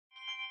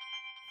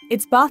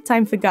It's bath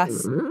time for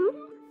Gus.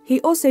 He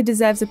also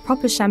deserves a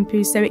proper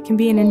shampoo so it can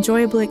be an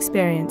enjoyable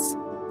experience.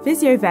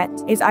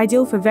 Physiovet is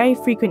ideal for very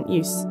frequent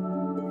use.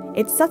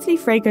 It's subtly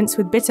fragranced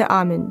with bitter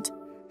almond.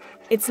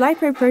 Its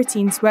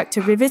lipoproteins work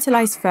to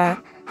revitalize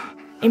fur,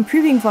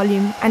 improving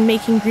volume and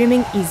making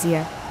grooming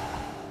easier.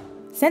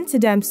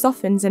 Sensiderm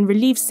softens and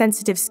relieves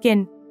sensitive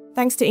skin,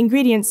 thanks to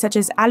ingredients such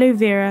as aloe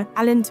vera,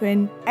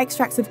 allantoin,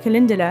 extracts of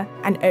calendula,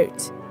 and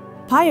oat.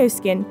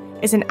 Pyoskin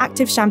is an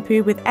active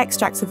shampoo with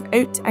extracts of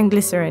oat and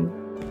glycerin.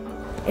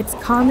 It's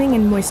calming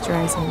and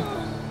moisturizing.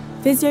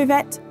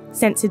 Physiovet,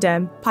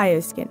 Sensiderm,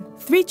 Pyoskin.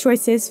 3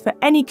 choices for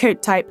any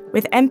coat type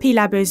with MP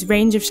Labo's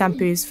range of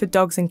shampoos for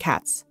dogs and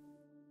cats.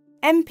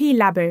 MP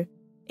Labo,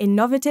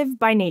 innovative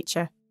by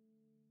nature.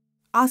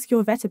 Ask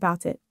your vet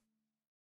about it.